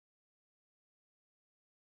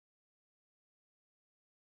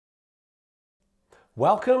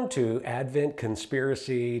Welcome to Advent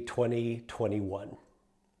Conspiracy 2021.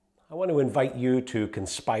 I want to invite you to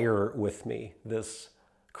conspire with me this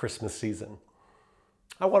Christmas season.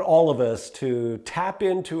 I want all of us to tap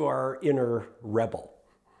into our inner rebel.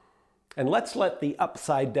 And let's let the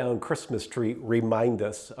upside down Christmas tree remind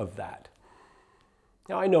us of that.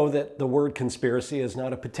 Now, I know that the word conspiracy is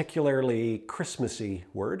not a particularly Christmassy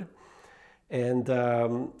word. And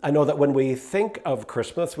I know that when we think of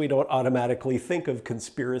Christmas, we don't automatically think of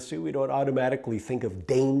conspiracy. We don't automatically think of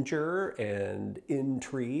danger and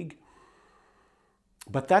intrigue.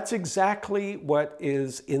 But that's exactly what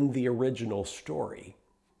is in the original story,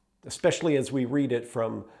 especially as we read it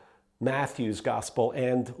from Matthew's gospel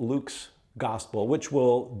and Luke's gospel, which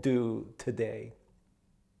we'll do today.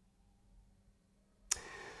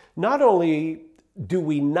 Not only do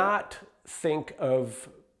we not think of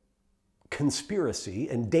conspiracy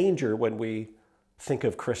and danger when we think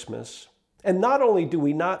of Christmas, and not only do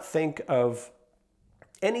we not think of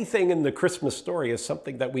anything in the Christmas story as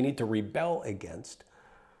something that we need to rebel against,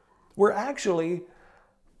 we're actually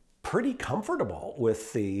pretty comfortable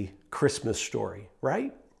with the Christmas story,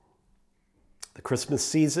 right? The Christmas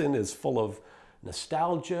season is full of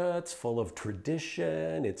nostalgia, it's full of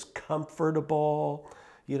tradition, it's comfortable.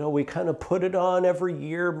 You know, we kind of put it on every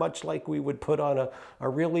year, much like we would put on a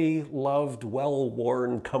really loved,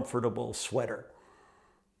 well-worn, comfortable sweater.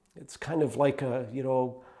 It's kind of like a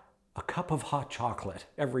cup of hot chocolate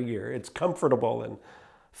every year. It's comfortable and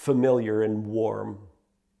familiar and warm.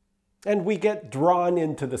 And we get drawn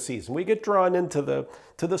into the season. We get drawn into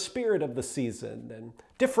the spirit of the season, and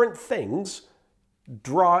different things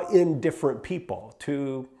draw in different people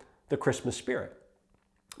to the Christmas spirit.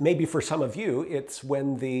 Maybe for some of you, it's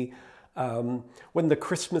when the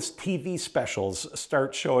Christmas TV specials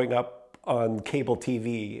start showing up on cable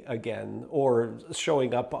TV again, or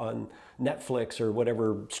showing up on Netflix or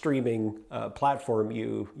whatever streaming platform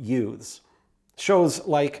you use. Shows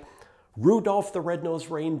like Rudolph the Red-Nosed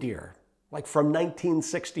Reindeer, like from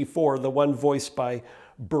 1964, the one voiced by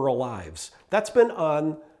Burl Ives. That's been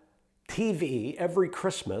on TV every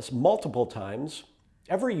Christmas, multiple times,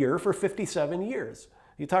 every year for 57 years.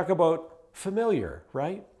 You talk about familiar,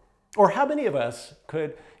 right? Or how many of us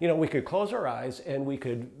could, we could close our eyes and we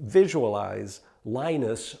could visualize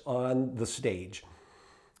Linus on the stage.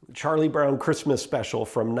 Charlie Brown Christmas special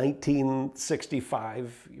from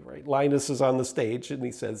 1965, right? Linus is on the stage and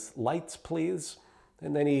he says, "Lights, please."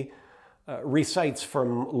 And then he recites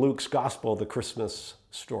from Luke's gospel, the Christmas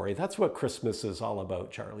story. That's what Christmas is all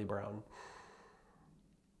about, Charlie Brown.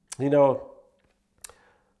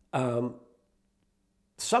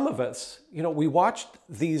 Some of us, we watched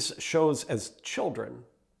these shows as children.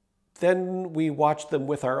 Then we watched them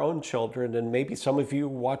with our own children, and maybe some of you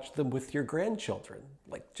watched them with your grandchildren.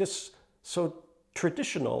 Like, just so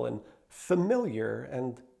traditional and familiar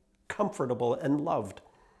and comfortable and loved.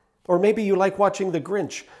 Or maybe you like watching The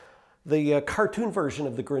Grinch, the cartoon version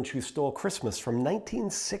of The Grinch Who Stole Christmas from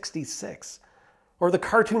 1966. Or the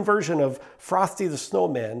cartoon version of Frosty the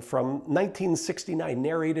Snowman from 1969,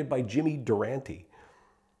 narrated by Jimmy Durante.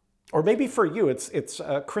 Or maybe for you, it's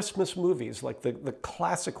Christmas movies, like the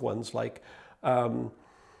classic ones, like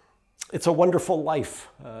It's a Wonderful Life,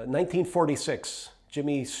 1946,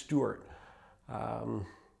 Jimmy Stewart. For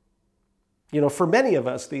many of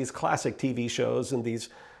us, these classic TV shows and these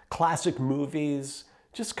classic movies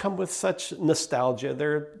just come with such nostalgia.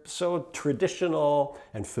 They're so traditional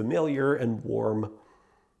and familiar and warm.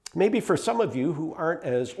 Maybe for some of you who aren't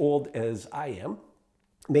as old as I am,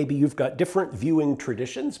 maybe you've got different viewing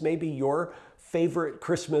traditions. Maybe your favorite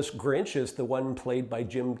Christmas Grinch is the one played by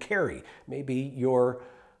Jim Carrey. Maybe your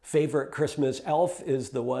favorite Christmas elf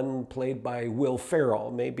is the one played by Will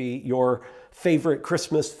Ferrell. Maybe your favorite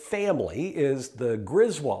Christmas family is the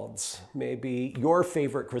Griswolds. Maybe your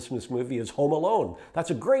favorite Christmas movie is Home Alone.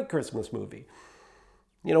 That's a great Christmas movie.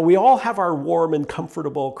 We all have our warm and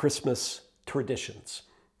comfortable Christmas traditions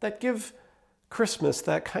that give Christmas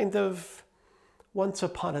that kind of once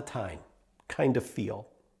upon a time kind of feel.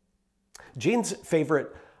 Jean's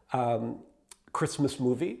favorite Christmas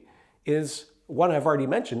movie is one I've already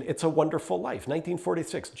mentioned. It's a Wonderful Life,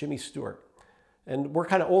 1946, Jimmy Stewart. And we're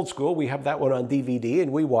kind of old school. We have that one on DVD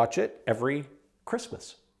and we watch it every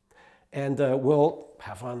Christmas. And we'll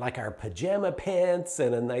have on like our pajama pants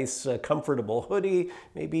and a nice comfortable hoodie,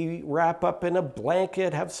 maybe wrap up in a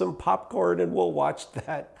blanket, have some popcorn, and we'll watch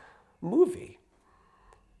that movie.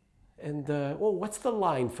 And what's the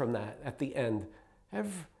line from that at the end?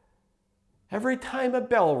 Every time a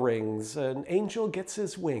bell rings, an angel gets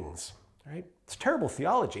his wings. Right? It's terrible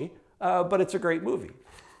theology, but it's a great movie.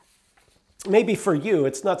 Maybe for you,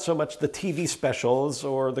 it's not so much the TV specials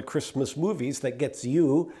or the Christmas movies that gets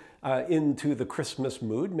you into the Christmas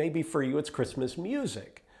mood. Maybe for you, it's Christmas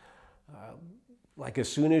music. Like as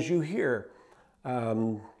soon as you hear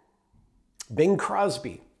Bing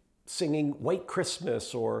Crosby singing White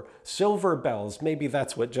Christmas or Silver Bells, maybe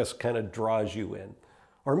that's what just kind of draws you in.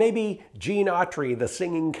 Or maybe Gene Autry, the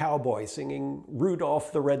singing cowboy, singing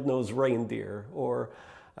Rudolph the Red-Nosed Reindeer. Or,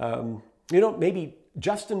 maybe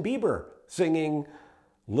Justin Bieber singing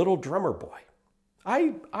Little Drummer Boy.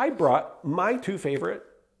 I brought my two favorite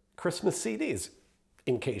Christmas CDs,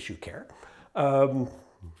 in case you care.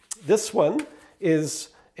 This one is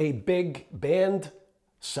a big band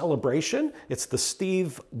celebration. It's the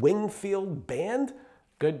Steve Wingfield Band.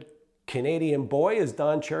 Good Canadian boy, as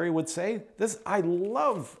Don Cherry would say. I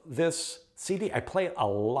love this CD. I play it a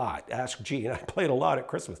lot. Ask Gene. I play it a lot at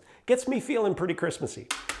Christmas. Gets me feeling pretty Christmassy.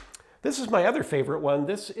 This is my other favorite one.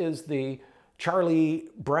 This is the Charlie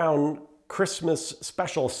Brown Christmas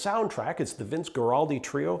special soundtrack. It's the Vince Guaraldi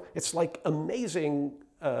Trio. It's like amazing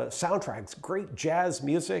soundtracks, great jazz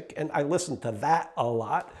music, and I listen to that a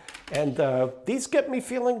lot. And these get me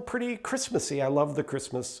feeling pretty Christmassy. I love the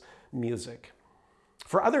Christmas music.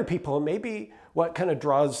 For other people, maybe what kind of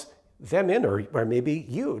draws them in, or maybe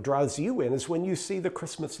draws you in, is when you see the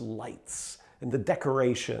Christmas lights and the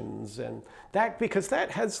decorations, and that, because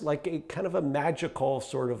that has like a kind of a magical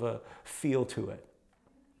sort of a feel to it.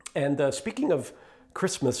 And speaking of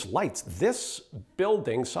Christmas lights, this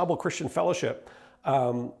building, Sauble Christian Fellowship,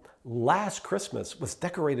 last Christmas was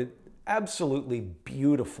decorated absolutely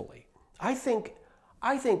beautifully. I think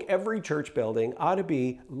every church building ought to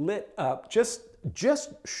be lit up just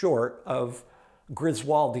short of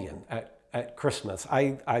Griswoldian at Christmas.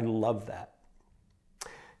 I love that.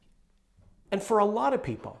 And for a lot of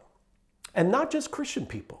people, and not just Christian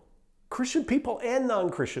people and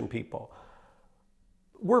non-Christian people,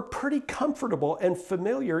 we're pretty comfortable and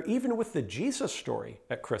familiar even with the Jesus story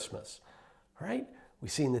at Christmas, right? We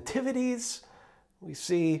see nativities, we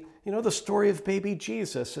see, the story of baby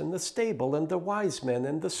Jesus and the stable and the wise men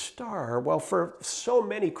and the star. Well, for so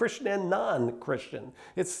many Christian and non-Christian,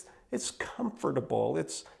 it's comfortable,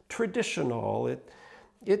 it's traditional,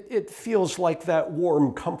 it feels like that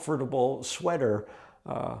warm, comfortable sweater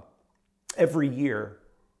every year.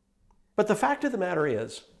 But the fact of the matter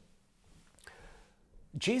is,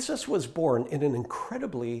 Jesus was born in an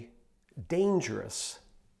incredibly dangerous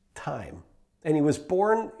time. And he was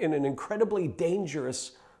born in an incredibly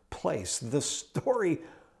dangerous place. The story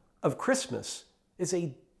of Christmas is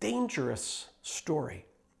a dangerous story.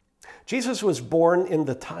 Jesus was born in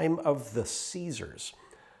the time of the Caesars.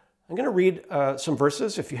 I'm going to read some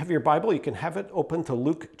verses. If you have your Bible, you can have it open to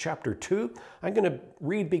Luke chapter 2. I'm going to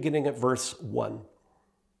read beginning at verse 1.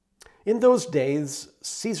 In those days,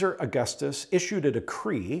 Caesar Augustus issued a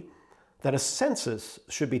decree that a census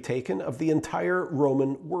should be taken of the entire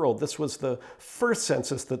Roman world. This was the first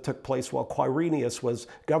census that took place while Quirinius was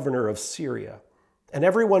governor of Syria. And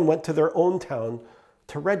everyone went to their own town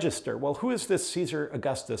to register. Well, who is this Caesar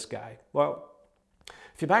Augustus guy? Well,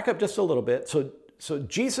 if you back up just a little bit, so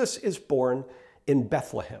Jesus is born in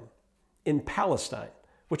Bethlehem, in Palestine,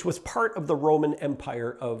 which was part of the Roman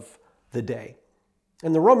Empire of the day.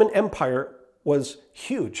 And the Roman Empire was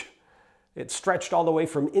huge. It stretched all the way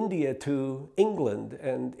from India to England,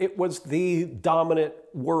 and it was the dominant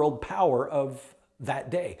world power of that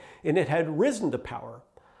day. And it had risen to power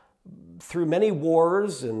through many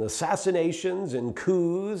wars and assassinations and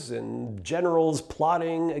coups and generals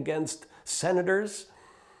plotting against senators.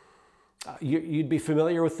 You'd be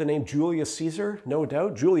familiar with the name Julius Caesar, no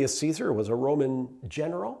doubt. Julius Caesar was a Roman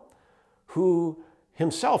general who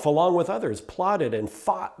himself, along with others, plotted and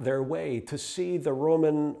fought their way to see the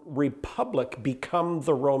Roman Republic become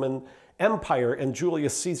the Roman Empire, and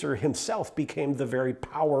Julius Caesar himself became the very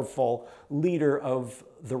powerful leader of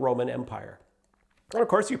the Roman Empire. And of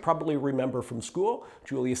course, you probably remember from school,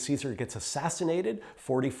 Julius Caesar gets assassinated,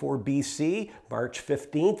 44 BC, March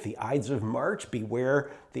 15th, the Ides of March, beware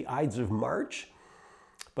the Ides of March.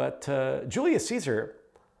 But Julius Caesar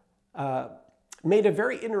made a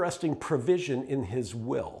very interesting provision in his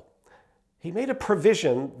will. He made a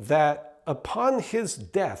provision that upon his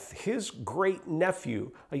death, his great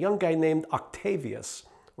nephew, a young guy named Octavius,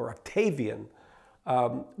 or Octavian,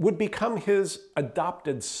 would become his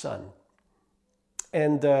adopted son.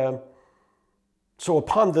 And so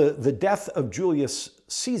upon the death of Julius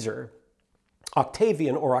Caesar,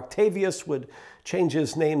 Octavian or Octavius would change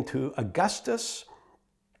his name to Augustus.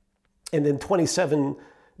 And in 27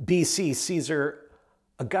 BC, Caesar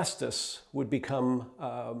Augustus would become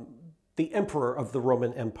the emperor of the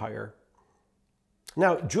Roman Empire.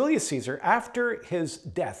 Now, Julius Caesar, after his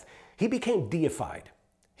death, he became deified.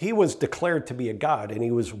 He was declared to be a god, and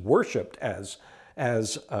he was worshipped as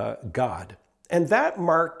God. And that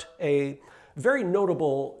marked a very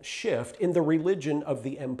notable shift in the religion of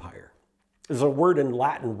the empire. There's a word in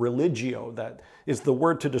Latin, religio, that is the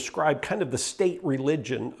word to describe kind of the state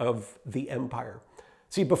religion of the empire.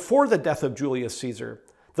 See, before the death of Julius Caesar,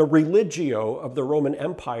 the religio of the Roman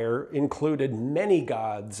Empire included many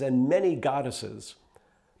gods and many goddesses.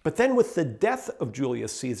 But then with the death of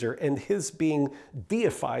Julius Caesar and his being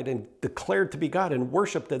deified and declared to be God and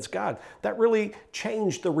worshiped as God, that really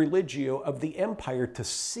changed the religio of the empire to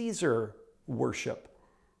Caesar worship.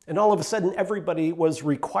 And all of a sudden, everybody was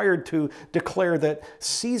required to declare that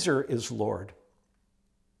Caesar is Lord.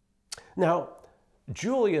 Now,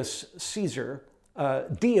 Julius Caesar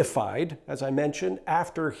deified, as I mentioned,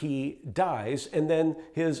 after he dies, and then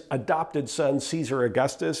his adopted son, Caesar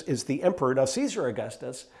Augustus, is the emperor. Now, Caesar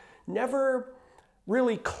Augustus never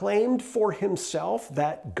really claimed for himself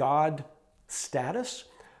that God status,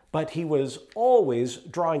 but he was always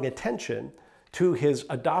drawing attention to his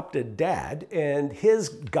adopted dad and his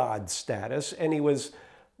God status, and he was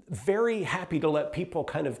very happy to let people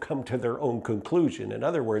kind of come to their own conclusion. In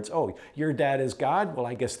other words, oh, your dad is God? Well,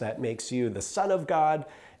 I guess that makes you the son of God.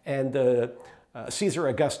 And Caesar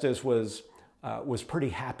Augustus was pretty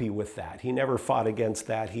happy with that. He never fought against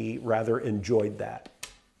that. He rather enjoyed that.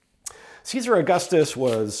 Caesar Augustus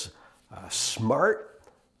was smart,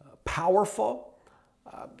 powerful.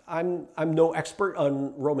 I'm no expert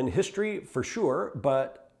on Roman history for sure,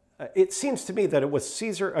 but it seems to me that it was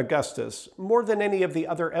Caesar Augustus, more than any of the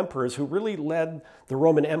other emperors, who really led the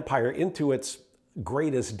Roman Empire into its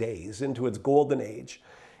greatest days, into its golden age.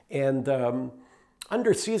 And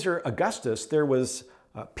under Caesar Augustus, there was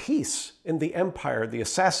peace in the empire. The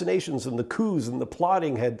assassinations and the coups and the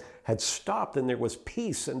plotting had stopped, and there was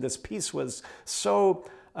peace. And this peace was so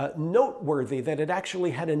noteworthy that it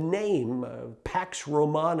actually had a name, Pax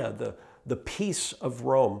Romana, the peace of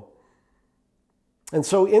Rome. And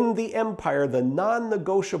so in the empire, the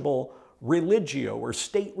non-negotiable religio or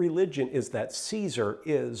state religion is that Caesar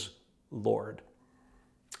is Lord.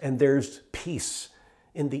 And there's peace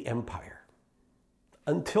in the empire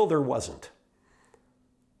until there wasn't.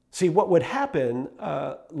 See, what would happen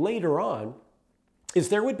later on is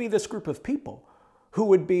there would be this group of people who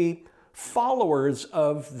would be followers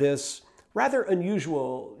of this rather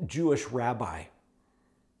unusual Jewish rabbi.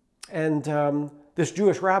 And this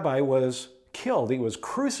Jewish rabbi was killed. He was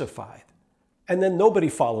crucified. And then nobody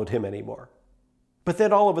followed him anymore. But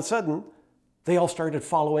then all of a sudden, they all started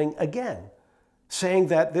following again, saying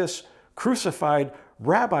that this crucified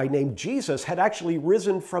rabbi named Jesus had actually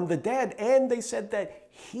risen from the dead. And they said that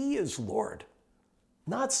he is Lord.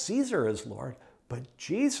 Not Caesar is Lord, but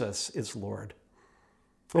Jesus is Lord.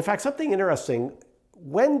 In fact, something interesting,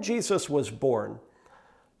 when Jesus was born,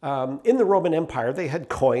 in the Roman Empire, they had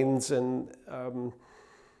coins and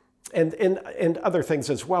other things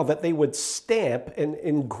as well that they would stamp and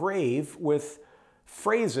engrave with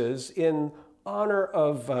phrases in honor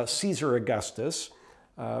of Caesar Augustus.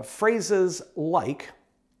 Phrases like,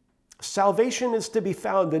 salvation is to be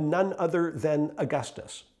found in none other than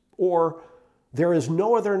Augustus, or there is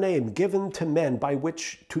no other name given to men by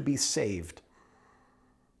which to be saved.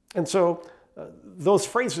 And so those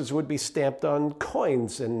phrases would be stamped on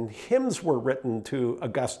coins, and hymns were written to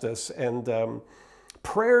Augustus, and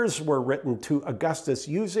prayers were written to Augustus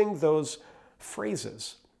using those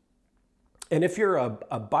phrases. And if you're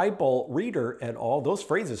a Bible reader at all, those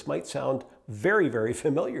phrases might sound very, very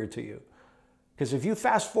familiar to you. Because if you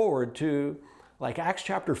fast forward to like Acts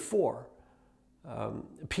chapter 4,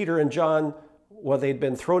 Peter and John, well, they'd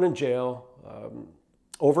been thrown in jail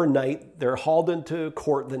overnight. They're hauled into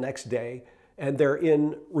court the next day, and they're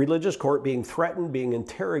in religious court being threatened, being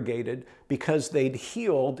interrogated because they'd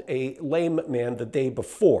healed a lame man the day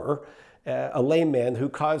before, a lame man who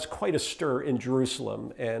caused quite a stir in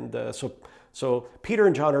Jerusalem. And so Peter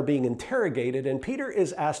and John are being interrogated, and Peter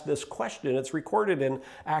is asked this question. It's recorded in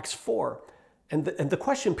Acts 4. And the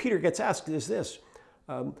question Peter gets asked is this: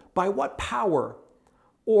 by what power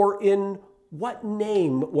or in what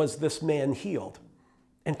name was this man healed?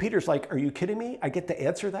 And Peter's like, are you kidding me? I get to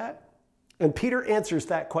answer that? And Peter answers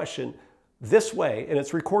that question this way, and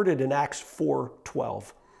it's recorded in Acts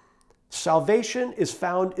 4:12. Salvation is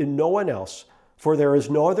found in no one else, for there is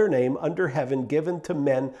no other name under heaven given to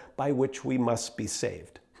men by which we must be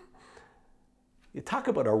saved. You talk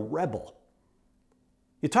about a rebel.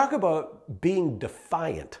 You talk about being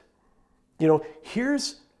defiant. You know,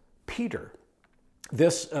 here's Peter,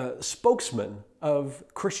 this spokesman of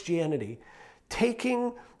Christianity,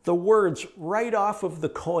 taking the words right off of the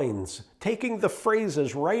coins, taking the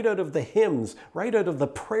phrases right out of the hymns, right out of the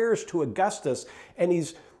prayers to Augustus, and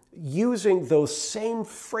he's using those same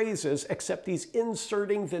phrases, except he's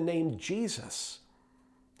inserting the name Jesus.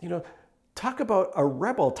 You know, talk about a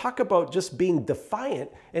rebel, talk about just being defiant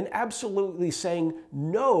and absolutely saying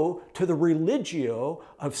no to the religio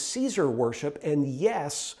of Caesar worship and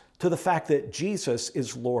yes to the fact that Jesus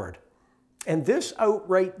is Lord. And this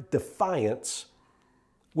outright defiance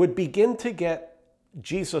would begin to get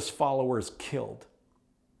Jesus' followers killed.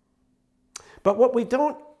 But what we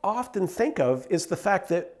don't often think of is the fact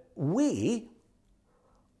that we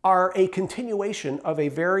are a continuation of a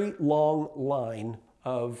very long line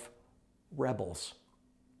of rebels.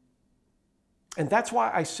 And that's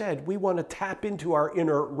why I said we want to tap into our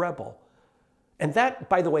inner rebel. And that,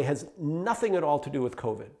 by the way, has nothing at all to do with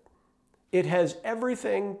COVID. It has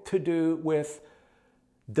everything to do with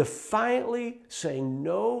defiantly saying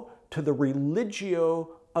no to the religio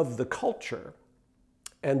of the culture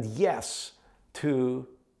and yes to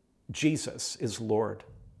Jesus is Lord.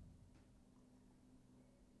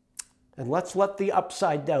 And let's let the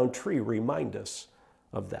upside down tree remind us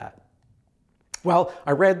of that. Well,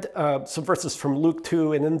 I read some verses from Luke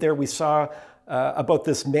 2, and in there we saw about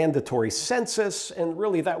this mandatory census, and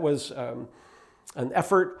really that was an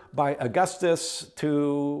effort by Augustus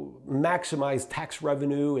to maximize tax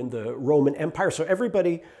revenue in the Roman Empire. So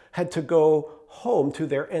everybody had to go home to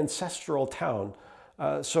their ancestral town.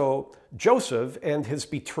 So Joseph and his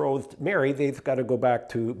betrothed Mary, they've got to go back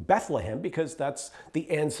to Bethlehem because that's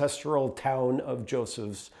the ancestral town of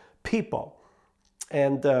Joseph's people.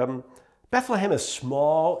 And Bethlehem is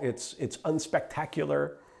small, it's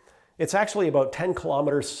unspectacular. It's actually about 10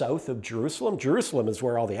 kilometers south of Jerusalem. Jerusalem is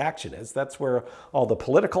where all the action is. That's where all the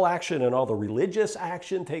political action and all the religious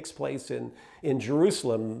action takes place in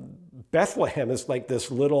Jerusalem. Bethlehem is like this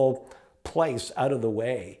little place out of the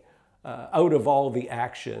way, out of all the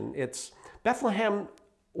action. It's Bethlehem,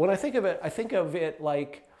 when I think of it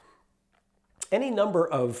like any number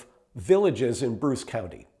of villages in Bruce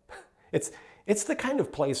County. It's the kind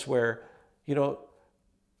of place where, you know,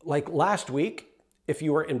 like last week, if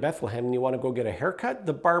you were in Bethlehem and you want to go get a haircut,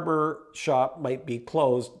 the barber shop might be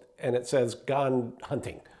closed and it says gone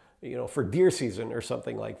hunting, you know, for deer season or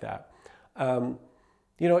something like that. You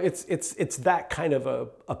know, it's that kind of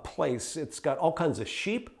a place. It's got all kinds of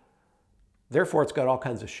sheep. Therefore, it's got all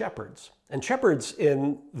kinds of shepherds. And shepherds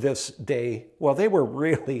in this day, well, they were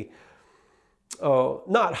really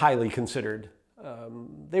not highly considered.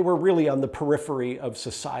 They were really on the periphery of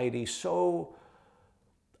society, so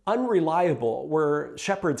unreliable were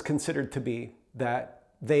shepherds considered to be that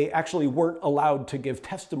they actually weren't allowed to give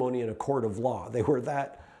testimony in a court of law. They were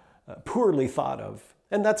that poorly thought of.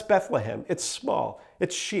 And that's Bethlehem. It's small,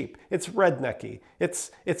 it's sheep, it's rednecky,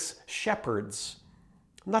 it's shepherds.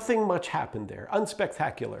 Nothing much happened there,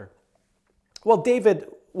 unspectacular. Well, David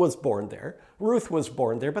was born there, Ruth was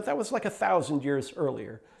born there, but that was like 1,000 years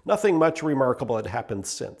earlier. Nothing much remarkable had happened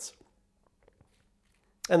since.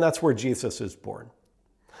 And that's where Jesus is born.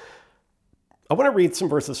 I want to read some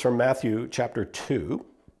verses from Matthew chapter 2.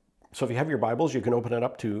 So if you have your Bibles, you can open it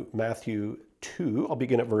up to Matthew 2. I'll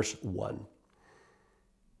begin at verse 1.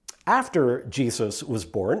 After Jesus was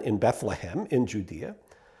born in Bethlehem in Judea,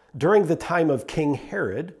 during the time of King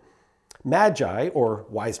Herod, Magi, or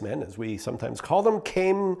wise men as we sometimes call them,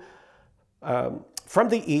 came from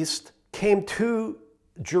the east, came to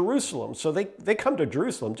Jerusalem. So they come to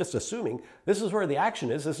Jerusalem just assuming this is where the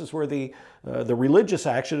action is. This is where the religious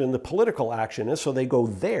action and the political action is. So they go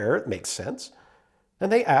there. It makes sense.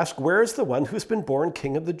 And they ask, where is the one who's been born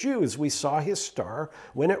King of the Jews? We saw his star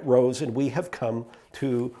when it rose, and we have come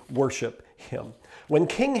to worship him. When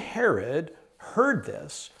King Herod heard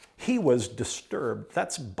this, he was disturbed.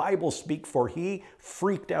 That's Bible speak for he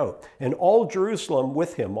freaked out. And all Jerusalem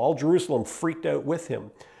with him, all Jerusalem freaked out with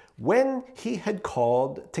him. When he had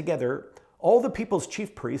called together all the people's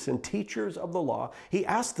chief priests and teachers of the law, he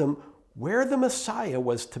asked them where the Messiah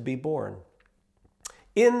was to be born.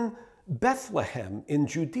 In Bethlehem in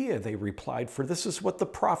Judea, they replied, for this is what the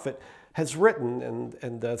prophet has written.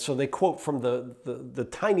 And so they quote from the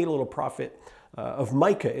tiny little prophet of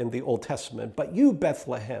Micah in the Old Testament. But you,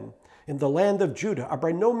 Bethlehem, in the land of Judah, are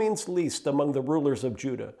by no means least among the rulers of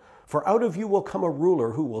Judah. For out of you will come a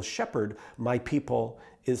ruler who will shepherd my people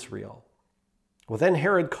Israel. Well, then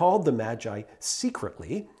Herod called the Magi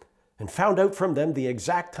secretly and found out from them the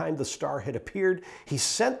exact time the star had appeared. He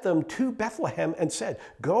sent them to Bethlehem and said,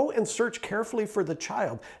 go and search carefully for the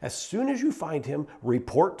child. As soon as you find him,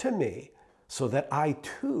 report to me so that I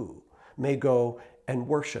too may go and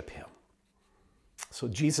worship him. So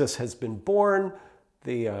Jesus has been born.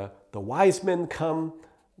 The wise men come.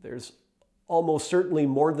 There's almost certainly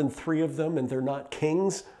more than 3 of them, and they're not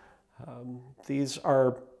kings. These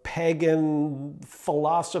are pagan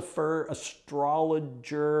philosopher,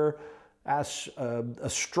 astrologer,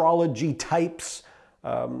 astrology types.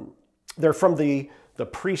 They're from the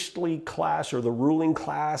priestly class or the ruling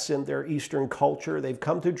class in their Eastern culture. They've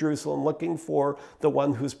come to Jerusalem looking for the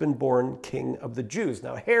one who's been born king of the Jews.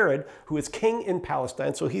 Now Herod, who is king in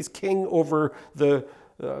Palestine, so he's king over the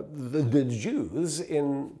Jews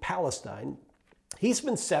in Palestine, he's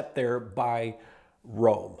been set there by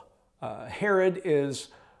Rome. Herod is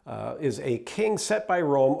a king set by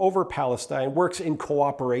Rome over Palestine, works in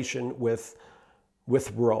cooperation with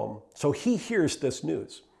Rome. So he hears this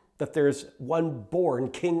news that there's one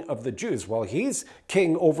born king of the Jews. Well, he's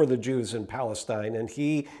king over the Jews in Palestine, and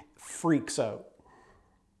he freaks out.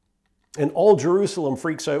 And all Jerusalem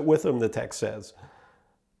freaks out with him, the text says.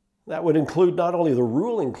 That would include not only the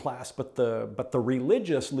ruling class, but the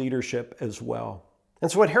religious leadership as well.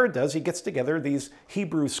 And so what Herod does, he gets together these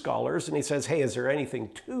Hebrew scholars and he says, hey, is there anything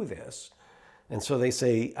to this? And so they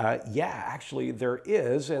say, yeah, actually there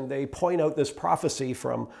is. And they point out this prophecy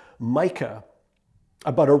from Micah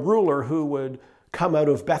about a ruler who would come out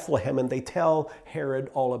of Bethlehem, and they tell Herod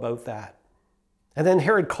all about that. And then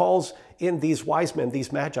Herod calls in these wise men,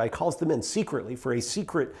 these magi, calls them in secretly for a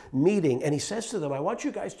secret meeting. And he says to them, I want you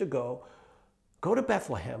guys to go to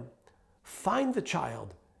Bethlehem, find the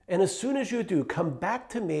child, and as soon as you do, come back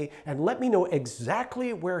to me and let me know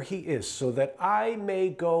exactly where he is so that I may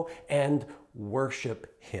go and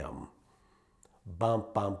worship him. Bum,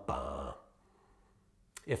 bum, bum.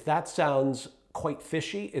 If that sounds quite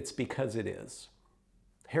fishy, it's because it is.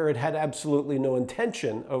 Herod had absolutely no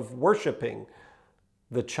intention of worshiping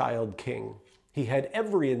the child king. He had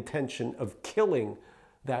every intention of killing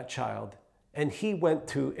that child. And he went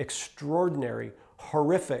to extraordinary,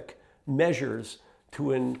 horrific measures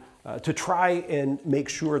to try and make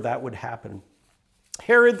sure that would happen.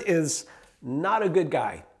 Herod is not a good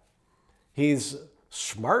guy. He's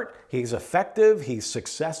smart, he's effective, he's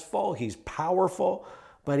successful, he's powerful,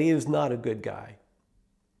 but he is not a good guy.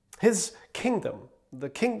 His kingdom,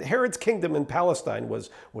 Herod's kingdom in Palestine was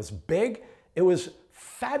big. It was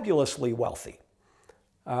fabulously wealthy.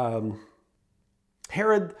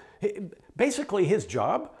 Herod, basically his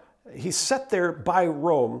job, he's set there by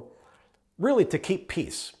Rome really to keep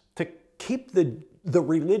peace, to keep the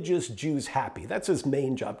religious Jews happy. That's his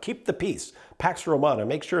main job. Keep the peace. Pax Romana,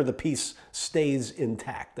 make sure the peace stays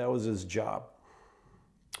intact. That was his job.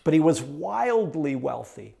 But he was wildly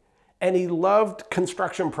wealthy, and he loved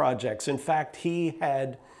construction projects. In fact, he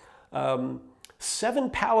had 7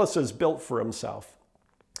 palaces built for himself,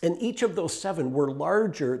 and each of those 7 were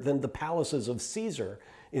larger than the palaces of Caesar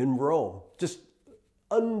in Rome. Just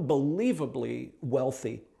unbelievably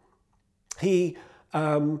wealthy. He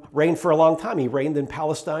reigned for a long time. He reigned in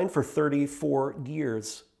Palestine for 34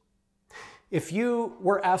 years. If you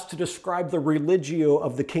were asked to describe the religio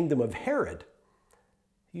of the kingdom of Herod,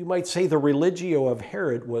 you might say the religio of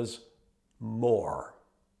Herod was more.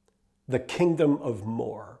 The kingdom of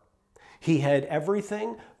more. He had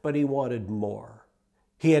everything, but he wanted more.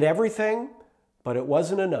 He had everything, but it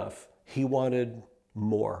wasn't enough. He wanted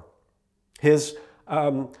more. His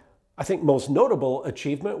I think most notable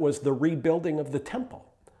achievement was the rebuilding of the temple.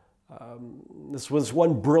 This was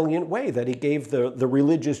one brilliant way that he gave the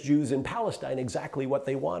religious Jews in Palestine exactly what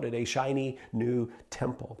they wanted, a shiny new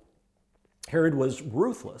temple. Herod was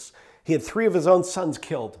ruthless. He had 3 of his own sons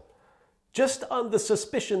killed, just on the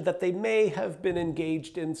suspicion that they may have been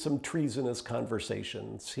engaged in some treasonous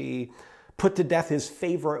conversations. He put to death his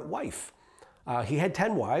favorite wife. He had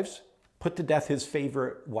 10 wives, put to death his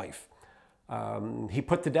favorite wife. He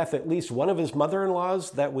put to death at least one of his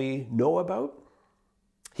mother-in-laws that we know about.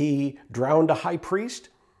 He drowned a high priest,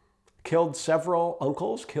 killed several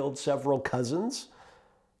uncles, killed several cousins.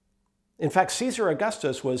 In fact, Caesar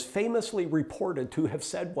Augustus was famously reported to have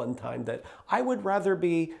said one time that I would rather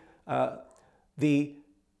be the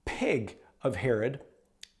pig of Herod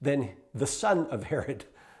than the son of Herod.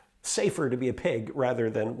 Safer to be a pig rather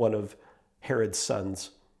than one of Herod's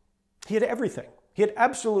sons. He had everything. He had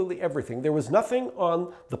absolutely everything. There was nothing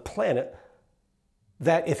on the planet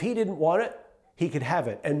that if he didn't want it, he could have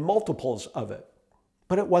it, and multiples of it.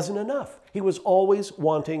 But it wasn't enough. He was always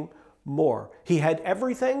wanting more. He had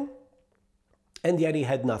everything, and yet he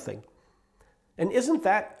had nothing. And isn't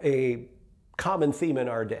that a common theme in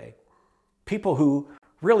our day? People who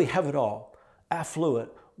really have it all, affluent,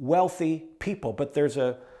 wealthy people, but there's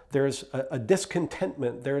a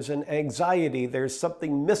discontentment, there's an anxiety, there's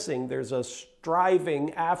something missing, there's a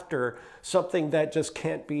striving after something that just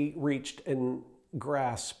can't be reached, and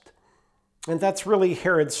grasped. And that's really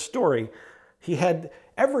Herod's story. He had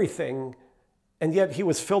everything, and yet he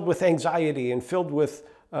was filled with anxiety and filled with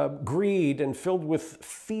greed and filled with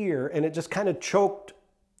fear, and it just kind of choked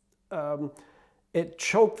the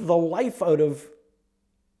life out of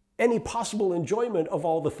any possible enjoyment of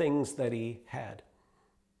all the things that he had.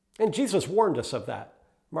 And Jesus warned us of that.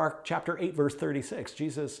 Mark chapter 8, verse 36,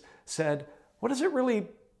 Jesus said, "What does it really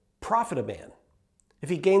profit a man if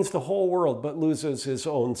he gains the whole world but loses his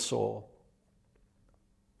own soul?"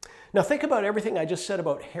 Now think about everything I just said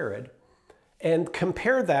about Herod and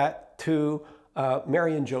compare that to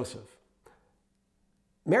Mary and Joseph.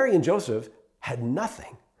 Mary and Joseph had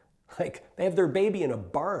nothing. Like, they have their baby in a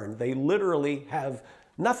barn. They literally have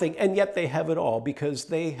nothing, and yet they have it all because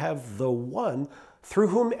they have the one through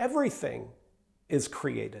whom everything is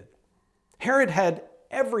created. Herod had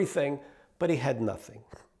everything, but he had nothing.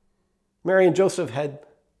 Mary and Joseph had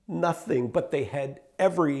nothing, but they had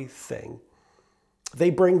everything. They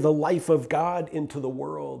bring the life of God into the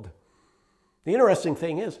world. The interesting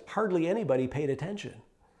thing is, hardly anybody paid attention.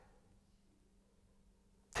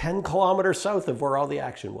 10 kilometers south of where all the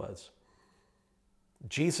action was,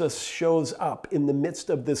 Jesus shows up in the midst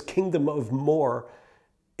of this kingdom of more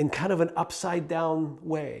in kind of an upside down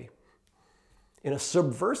way, in a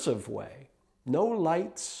subversive way. No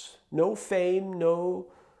lights, no fame, no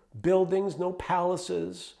buildings, no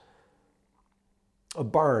palaces, a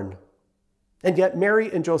barn. And yet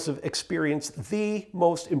Mary and Joseph experienced the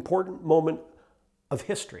most important moment of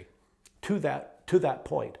history to that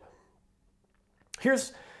point.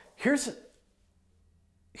 Here's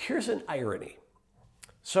an irony.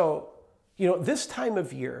 So, this time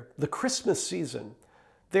of year, the Christmas season,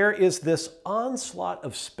 there is this onslaught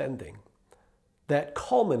of spending that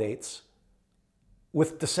culminates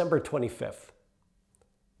with December 25th,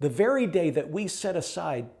 the very day that we set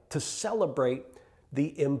aside to celebrate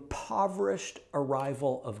the impoverished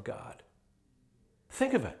arrival of God.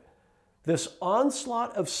 Think of it. This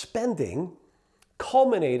onslaught of spending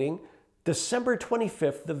culminating December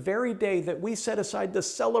 25th, the very day that we set aside to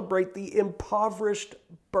celebrate the impoverished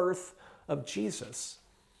birth of Jesus.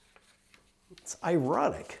 It's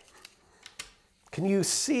ironic. Can you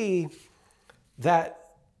see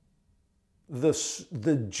that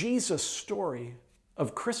the Jesus story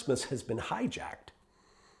of Christmas has been hijacked?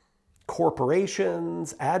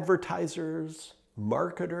 Corporations, advertisers,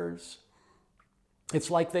 marketers. It's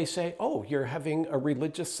like they say, "Oh, you're having a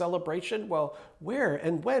religious celebration? Well, where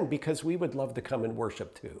and when? Because we would love to come and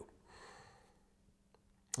worship too."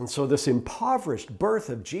 And so this impoverished birth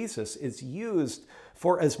of Jesus is used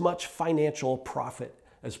for as much financial profit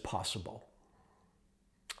as possible.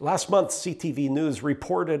 Last month, CTV News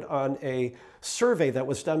reported on a survey that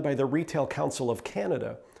was done by the Retail Council of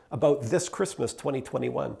Canada about this Christmas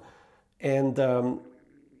 2021. And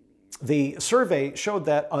the survey showed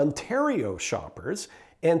that Ontario shoppers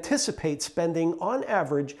anticipate spending on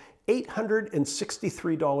average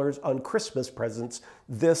 $863 on Christmas presents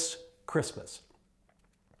this Christmas.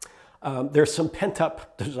 There's some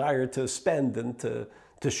pent-up desire to spend and to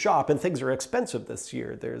shop, and things are expensive this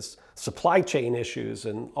year. There's supply chain issues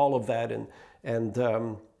and all of that, and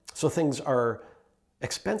so things are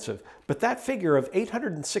expensive. But that figure of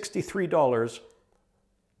 $863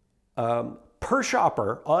 per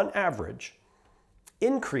shopper on average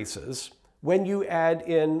increases when you add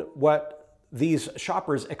in what these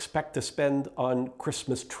shoppers expect to spend on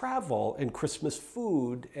Christmas travel and Christmas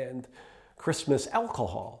food and Christmas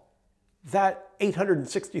alcohol. That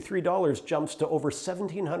 $863 jumps to over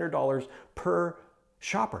 $1,700 per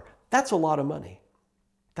shopper. That's a lot of money.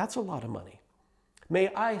 That's a lot of money.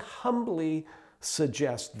 May I humbly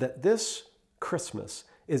suggest that this Christmas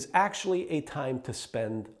is actually a time to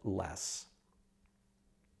spend less.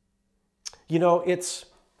 It's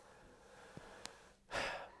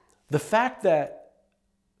the fact that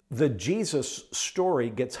the Jesus story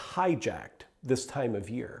gets hijacked this time of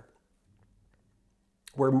year,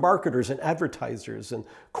 where marketers and advertisers and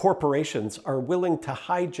corporations are willing to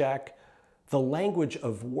hijack the language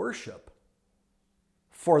of worship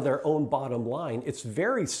for their own bottom line. It's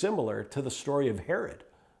very similar to the story of Herod,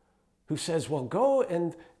 who says, "Well, go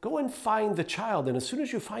and find the child, and as soon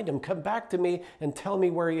as you find him, come back to me and tell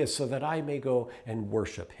me where he is so that I may go and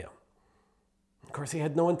worship him." Of course, he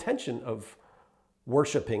had no intention of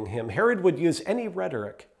worshiping him. Herod would use any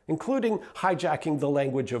rhetoric, including hijacking the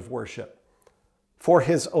language of worship, for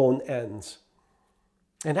his own ends.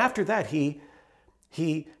 And after that, he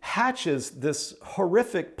hatches this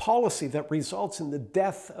horrific policy that results in the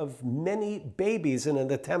death of many babies in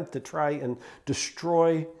an attempt to try and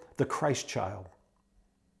destroy the Christ child.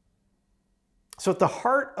 So at the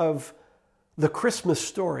heart of The Christmas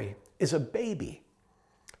story is a baby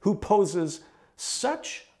who poses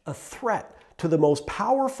such a threat to the most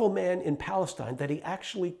powerful man in Palestine that he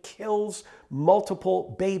actually kills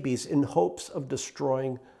multiple babies in hopes of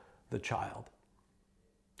destroying the child.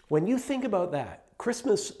 When you think about that,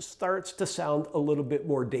 Christmas starts to sound a little bit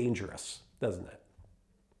more dangerous, doesn't it?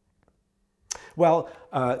 Well,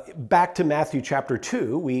 back to Matthew chapter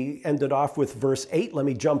 2, we ended off with verse 8. Let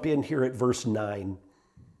me jump in here at verse 9.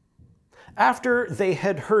 After they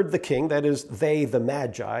had heard the king, that is, they, the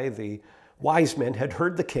Magi, the wise men, had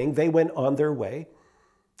heard the king, they went on their way.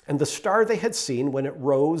 And the star they had seen, when it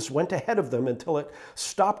rose, went ahead of them until it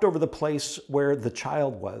stopped over the place where the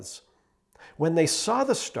child was. When they saw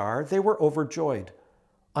the star, they were overjoyed.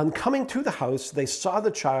 On coming to the house, they saw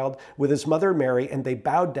the child with his mother Mary, and they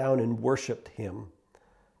bowed down and worshipped him.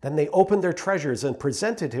 Then they opened their treasures and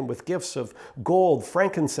presented him with gifts of gold,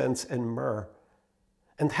 frankincense, and myrrh.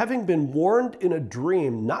 And having been warned in a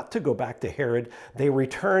dream not to go back to Herod, they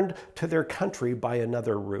returned to their country by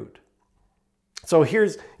another route. So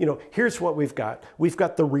here's what we've got. We've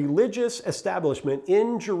got the religious establishment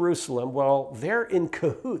in Jerusalem. Well, they're in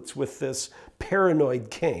cahoots with this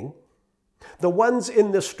paranoid king. The ones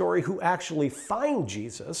in this story who actually find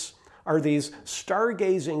Jesus are these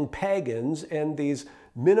stargazing pagans and these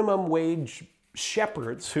minimum wage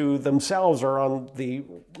shepherds who themselves are on the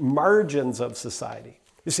margins of society.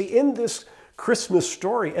 You see, in this Christmas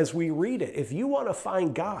story, as we read it, if you want to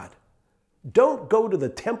find God, don't go to the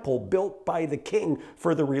temple built by the king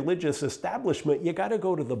for the religious establishment. You got to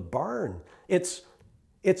go to the barn. It's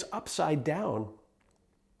upside down.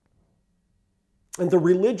 And the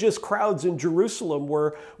religious crowds in Jerusalem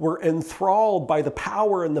were enthralled by the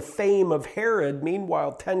power and the fame of Herod.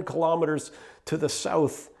 Meanwhile, 10 kilometers to the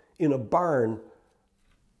south in a barn,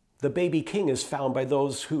 the baby king is found by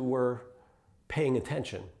those who were paying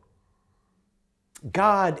attention.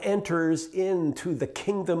 God enters into the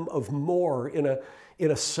kingdom of more in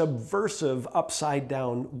a subversive,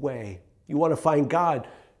 upside-down way. You want to find God?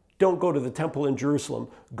 Don't go to the temple in Jerusalem.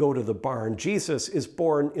 Go to the barn. Jesus is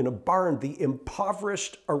born in a barn, the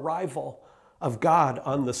impoverished arrival of God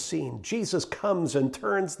on the scene. Jesus comes and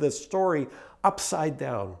turns this story upside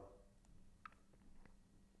down.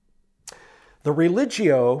 The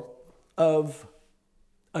religio of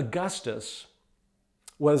Augustus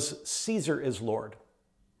was Caesar is Lord.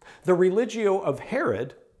 The religio of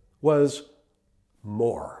Herod was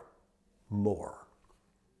more.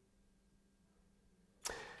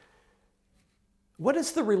 What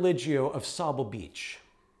is the religio of Sauble Beach,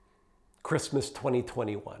 Christmas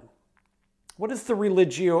 2021? What is the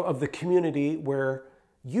religio of the community where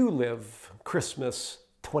you live, Christmas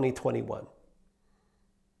 2021?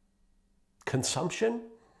 Consumption,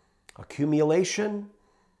 accumulation,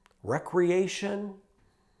 recreation,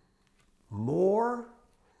 more?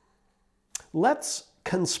 Let's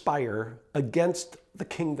conspire against the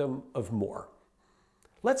kingdom of more.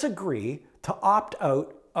 Let's agree to opt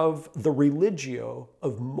out of the religio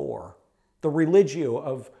of more, the religio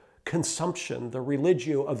of consumption, the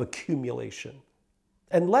religio of accumulation.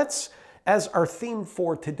 And let's, as our theme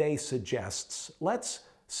for today suggests, let's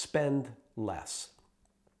spend less.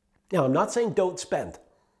 Now, I'm not saying don't spend.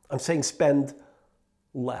 I'm saying spend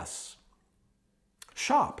less.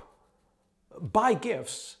 Shop. Buy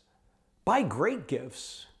gifts. Buy great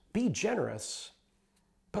gifts. Be generous.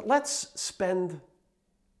 But let's spend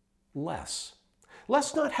less.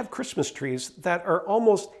 Let's not have Christmas trees that are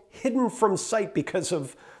almost hidden from sight because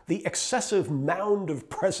of the excessive mound of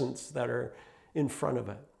presents that are in front of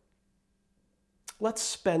it. Let's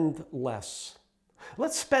spend less.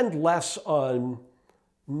 Let's spend less on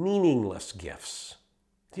meaningless gifts.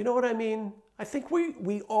 Do you know what I mean? I think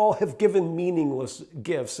we all have given meaningless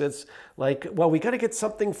gifts. It's like, well, we got to get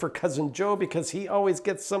something for Cousin Joe because he always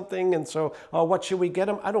gets something. And so, what should we get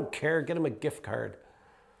him? I don't care. Get him a gift card.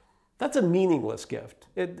 That's a meaningless gift.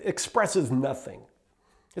 It expresses nothing.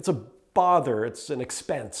 It's a bother. It's an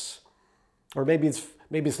expense. Or maybe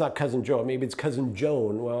it's not Cousin Joe. Maybe it's Cousin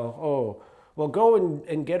Joan. Well, go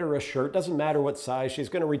and get her a shirt. Doesn't matter what size. She's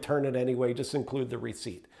going to return it anyway. Just include the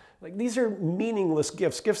receipt. Like, these are meaningless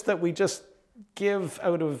gifts that we just give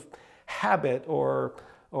out of habit or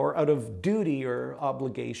out of duty or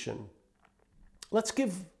obligation. Let's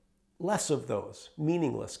give less of those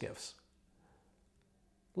meaningless gifts.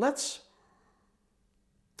 Let's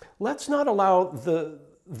not allow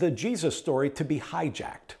the Jesus story to be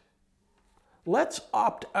hijacked. Let's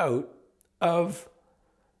opt out of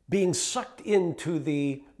being sucked into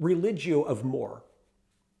the religio of more.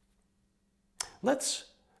 Let's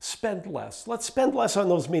spend less. Let's spend less on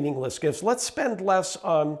those meaningless gifts. Let's spend less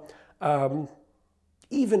on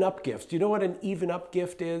even up gifts. Do you know what an even up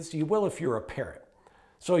gift is? You will if you're a parent.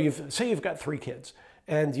 So say you've got 3 kids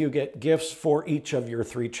and you get gifts for each of your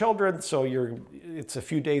 3 children. So it's a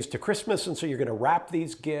few days to Christmas, and so you're going to wrap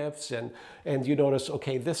these gifts, and you notice,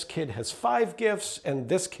 okay, this kid has 5 gifts, and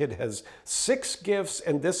this kid has 6 gifts,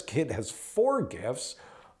 and this kid has 4 gifts.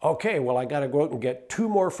 Okay, well, I got to go out and get 2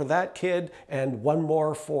 more for that kid and 1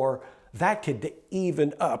 more for that kid to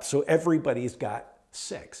even up, so everybody's got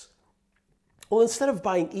 6. Well, instead of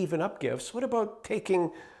buying even up gifts, what about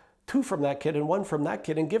taking 2 from that kid and 1 from that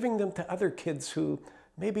kid and giving them to other kids who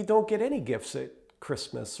maybe don't get any gifts at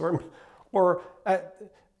Christmas, or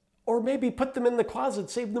maybe put them in the closet,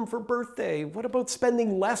 save them for birthday? What about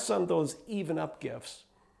spending less on those even up gifts?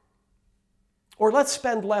 Or let's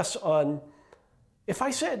spend less on, if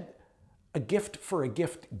I said a gift for a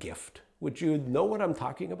gift, would you know what I'm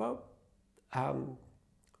talking about?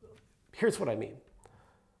 Here's what I mean.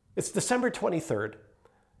 It's December 23rd.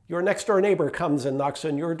 Your next door neighbor comes and knocks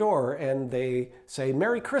on your door, and they say,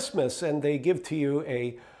 Merry Christmas, and they give to you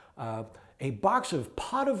a box of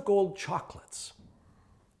pot of gold chocolates.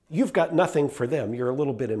 You've got nothing for them. You're a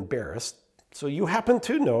little bit embarrassed. So you happen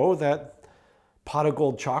to know that pot of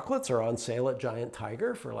gold chocolates are on sale at Giant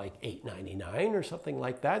Tiger for like $8.99 or something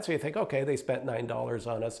like that. So you think, okay, they spent $9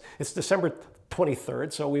 on us. It's December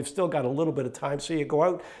 23rd, so we've still got a little bit of time. So you go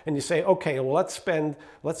out and you say, okay, well, let's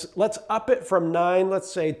up it from 9,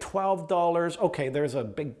 let's say $12. Okay, there's a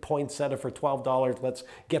big poinsettia for $12. Let's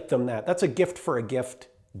get them that. That's a gift for a gift.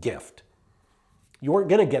 You weren't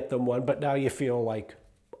going to get them one, but now you feel like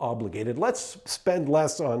obligated. Let's spend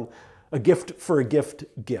less on a gift for a gift.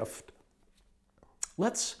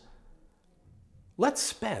 Let's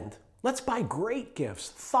buy great gifts,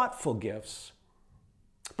 thoughtful gifts,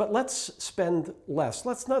 but let's spend less.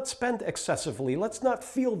 Let's not spend excessively. Let's not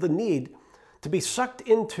feel the need to be sucked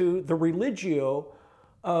into the religio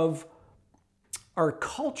of our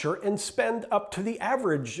culture and spend up to the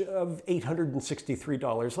average of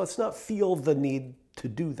 $863. Let's not feel the need to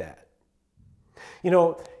do that. You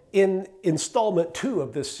know, in installment 2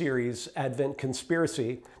 of this series, Advent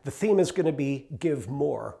Conspiracy, the theme is going to be give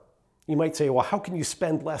more. You might say, well, how can you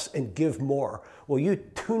spend less and give more? Well, you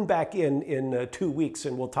tune back in 2 weeks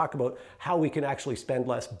and we'll talk about how we can actually spend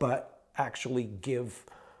less, but actually give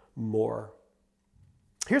more.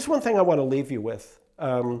 Here's one thing I want to leave you with.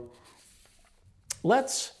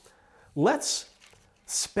 Let's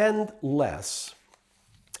spend less.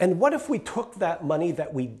 And what if we took that money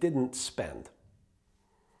that we didn't spend?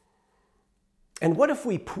 And what if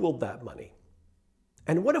we pooled that money?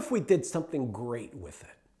 And what if we did something great with it?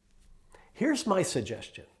 Here's my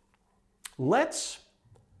suggestion. Let's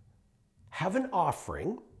have an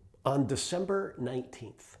offering on December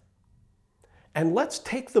 19th. And let's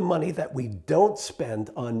take the money that we don't spend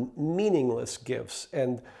on meaningless gifts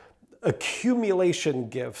and accumulation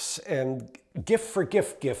gifts and gift for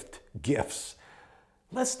gifts.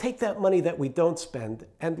 Let's take that money that we don't spend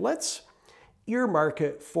and let's earmark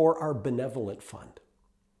it for our benevolent fund.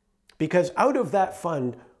 Because out of that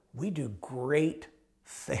fund, we do great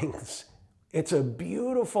things. It's a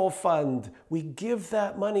beautiful fund. We give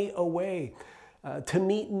that money away to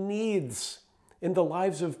meet needs in the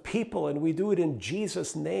lives of people, and we do it in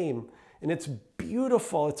Jesus' name. And it's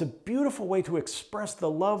beautiful. It's a beautiful way to express the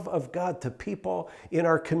love of God to people in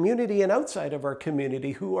our community and outside of our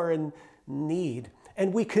community who are in need.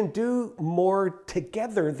 And we can do more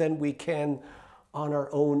together than we can on our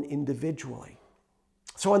own individually.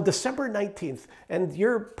 So on December 19th, and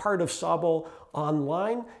you're part of Sauble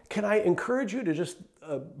Online, can I encourage you to just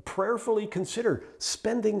prayerfully consider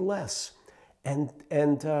spending less and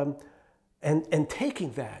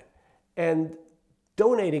taking that and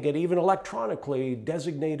donating it even electronically,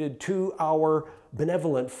 designated to our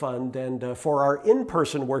benevolent fund. And for our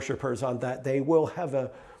in-person worshipers on that day, we'll have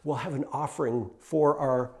an offering for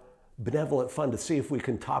our benevolent fund to see if we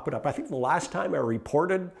can top it up. I think the last time I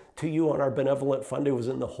reported to you on our benevolent fund, it was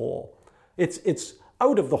in the hole. It's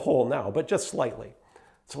out of the hole now, but just slightly.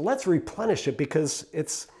 So let's replenish it because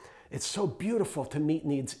it's so beautiful to meet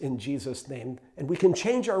needs in Jesus' name. And we can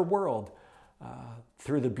change our world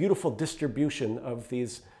through the beautiful distribution of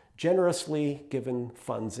these generously given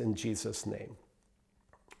funds in Jesus' name.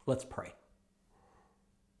 Let's pray.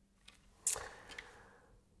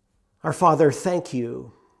 Our Father, thank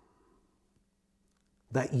you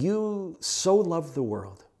that you so loved the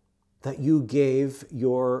world, that you gave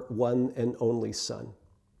your one and only Son.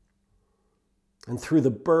 And through the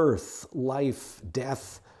birth, life,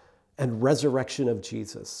 death, and resurrection of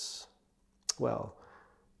Jesus, well,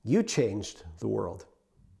 you changed the world.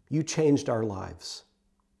 You changed our lives.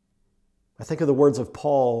 I think of the words of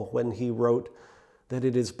Paul when he wrote that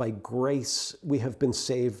it is by grace we have been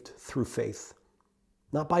saved through faith,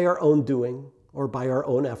 not by our own doing or by our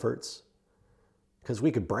own efforts, because we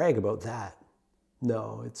could brag about that.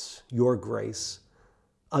 No, it's your grace,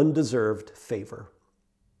 undeserved favor.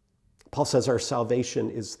 Paul says our salvation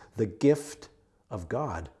is the gift of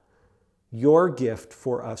God, your gift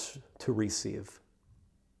for us to receive.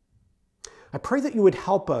 I pray that you would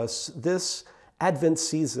help us this Advent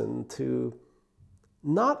season to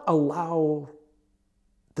not allow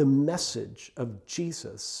the message of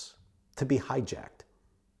Jesus to be hijacked.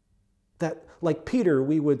 That, like Peter,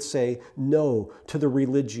 we would say no to the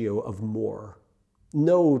religio of more,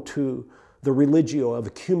 no to the religio of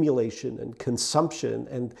accumulation and consumption,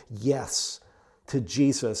 and yes to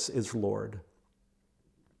Jesus is Lord.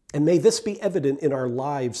 And may this be evident in our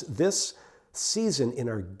lives this season, in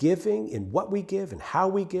our giving, in what we give, and how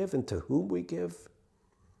we give, and to whom we give.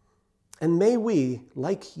 And may we,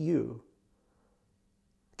 like you,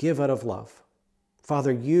 give out of love.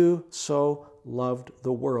 Father, you so loved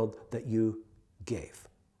the world that you gave.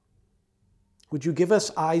 Would you give us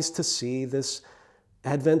eyes to see this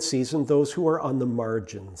Advent season those who are on the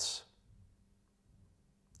margins?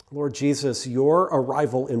 Lord Jesus, your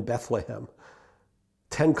arrival in Bethlehem,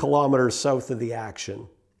 10 kilometers south of the action,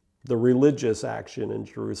 the religious action in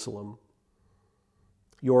Jerusalem,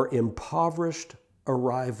 your impoverished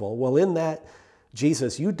arrival. Well, in that,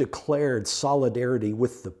 Jesus, you declared solidarity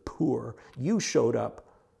with the poor. You showed up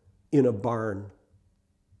in a barn,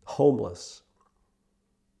 homeless,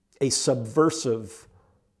 a subversive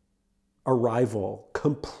arrival,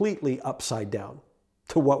 completely upside down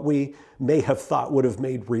to what we may have thought would have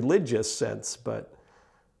made religious sense, but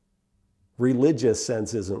religious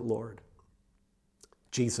sense isn't Lord.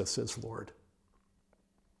 Jesus is Lord.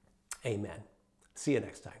 Amen. See you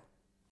next time.